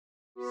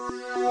In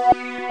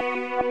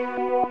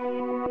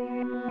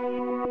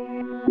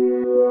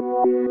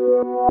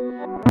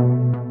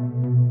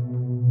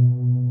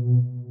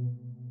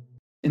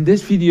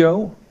this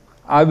video,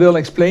 I will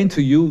explain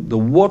to you the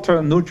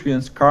water,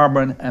 nutrients,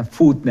 carbon and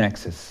food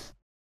nexus.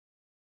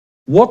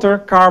 Water,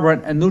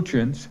 carbon and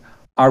nutrients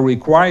are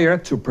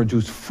required to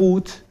produce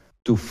food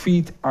to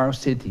feed our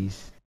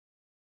cities.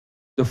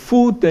 The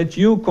food that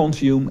you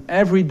consume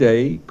every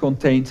day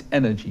contains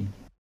energy,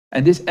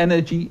 and this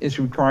energy is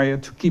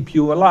required to keep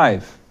you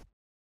alive.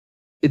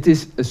 It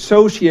is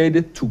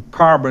associated to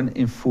carbon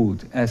in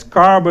food, as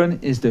carbon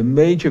is the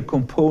major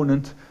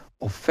component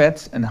of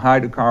fats and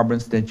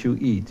hydrocarbons that you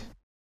eat.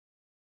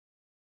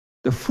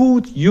 The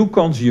food you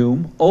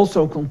consume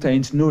also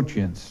contains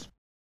nutrients.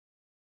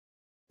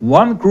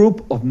 One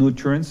group of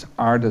nutrients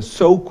are the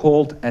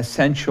so-called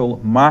essential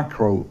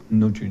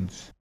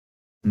macronutrients: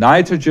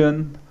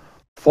 nitrogen,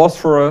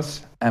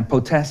 phosphorus and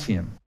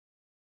potassium.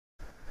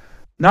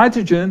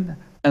 Nitrogen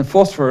and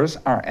phosphorus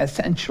are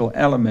essential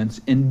elements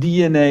in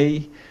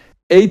DNA,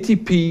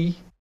 ATP,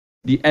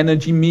 the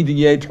energy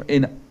mediator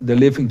in the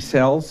living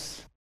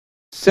cells,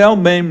 cell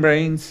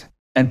membranes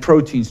and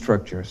protein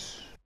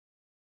structures.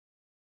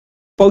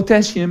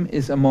 Potassium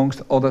is,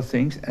 amongst other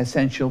things,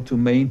 essential to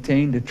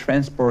maintain the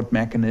transport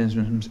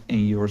mechanisms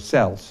in your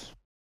cells.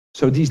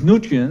 So these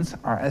nutrients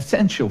are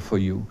essential for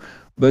you,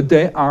 but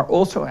they are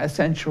also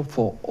essential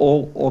for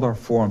all other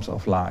forms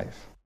of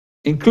life,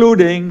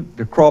 including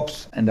the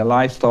crops and the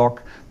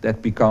livestock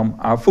that become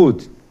our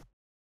food.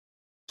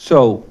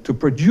 So, to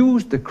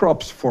produce the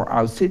crops for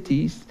our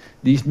cities,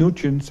 these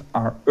nutrients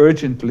are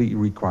urgently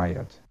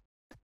required.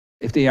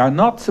 If they are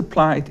not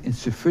supplied in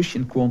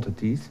sufficient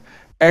quantities,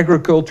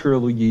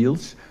 agricultural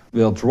yields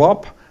will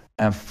drop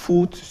and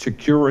food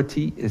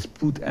security is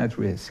put at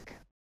risk.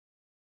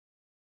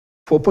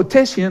 For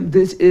potassium,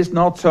 this is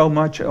not so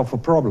much of a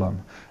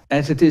problem,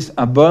 as it is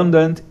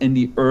abundant in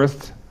the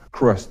Earth's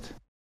crust.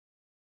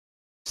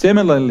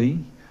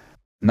 Similarly,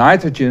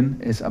 nitrogen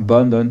is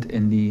abundant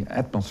in the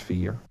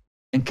atmosphere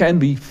and can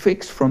be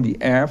fixed from the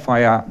air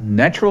via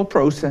natural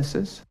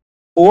processes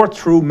or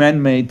through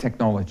man-made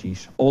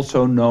technologies,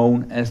 also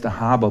known as the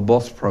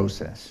Haber-Bosch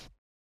process.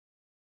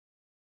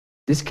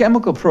 This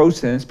chemical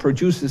process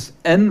produces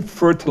N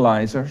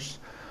fertilizers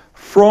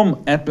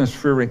from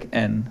atmospheric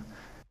N,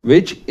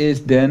 which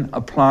is then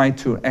applied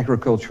to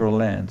agricultural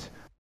land,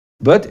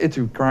 but it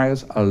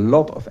requires a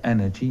lot of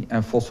energy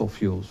and fossil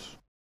fuels.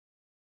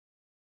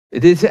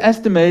 It is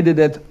estimated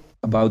that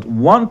about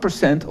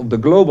 1% of the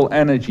global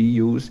energy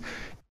use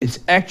is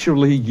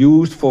actually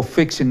used for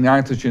fixing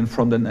nitrogen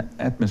from the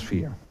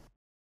atmosphere.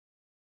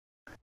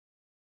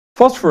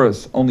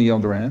 Phosphorus, on the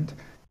other hand,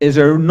 is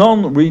a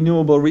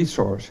non-renewable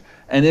resource,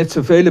 and its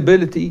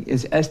availability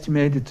is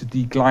estimated to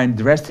decline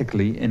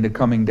drastically in the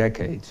coming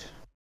decades.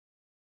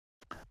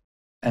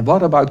 And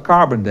what about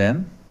carbon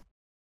then?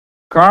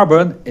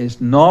 Carbon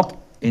is not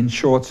in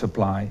short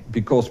supply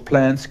because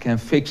plants can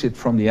fix it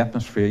from the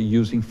atmosphere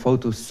using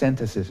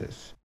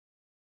photosynthesis.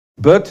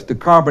 But the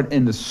carbon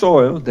in the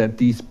soil that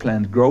these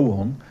plants grow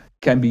on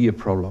can be a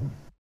problem.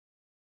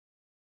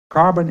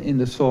 Carbon in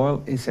the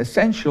soil is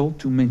essential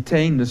to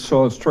maintain the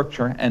soil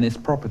structure and its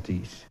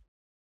properties.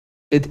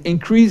 It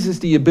increases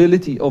the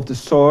ability of the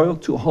soil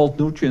to hold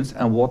nutrients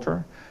and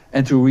water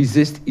and to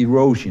resist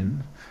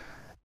erosion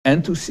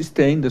and to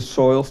sustain the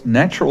soil's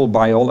natural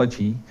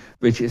biology,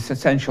 which is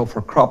essential for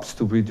crops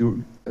to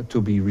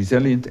be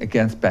resilient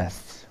against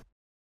pests.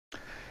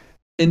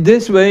 In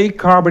this way,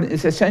 carbon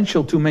is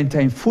essential to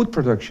maintain food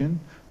production,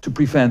 to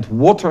prevent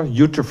water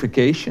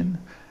eutrophication,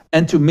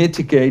 and to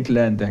mitigate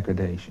land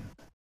degradation.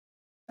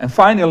 And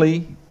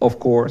finally, of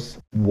course,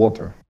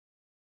 water.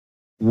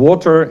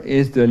 Water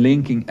is the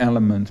linking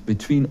element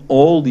between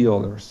all the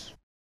others.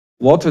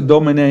 Water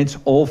dominates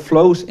all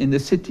flows in the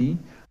city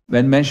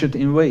when measured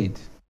in weight.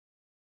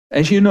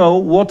 As you know,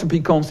 water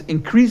becomes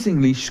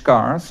increasingly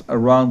scarce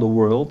around the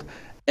world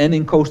and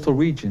in coastal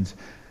regions,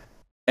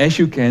 as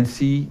you can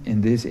see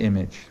in this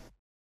image.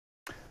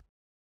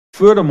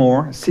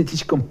 Furthermore,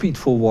 cities compete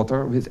for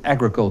water with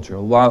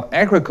agriculture, while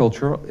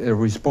agriculture is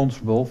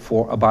responsible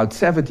for about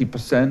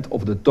 70%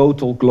 of the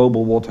total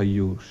global water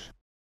use.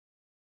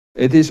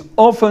 It is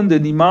often the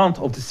demand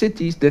of the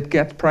cities that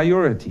gets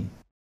priority.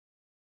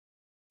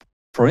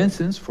 For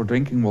instance, for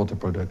drinking water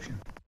production,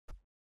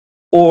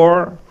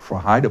 or for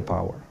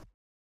hydropower.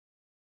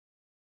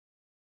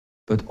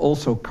 But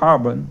also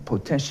carbon,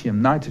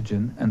 potassium,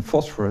 nitrogen and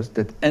phosphorus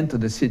that enter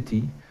the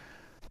city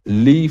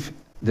leave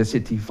the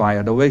city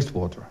via the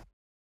wastewater.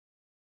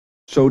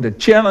 So the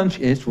challenge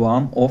is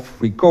one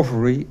of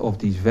recovery of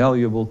these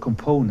valuable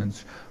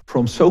components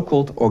from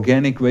so-called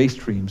organic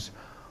waste streams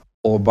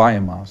or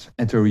biomass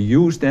and to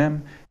reuse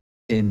them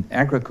in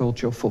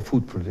agriculture for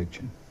food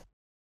production.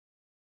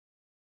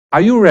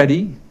 Are you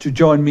ready to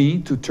join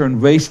me to turn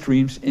waste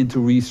streams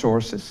into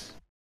resources?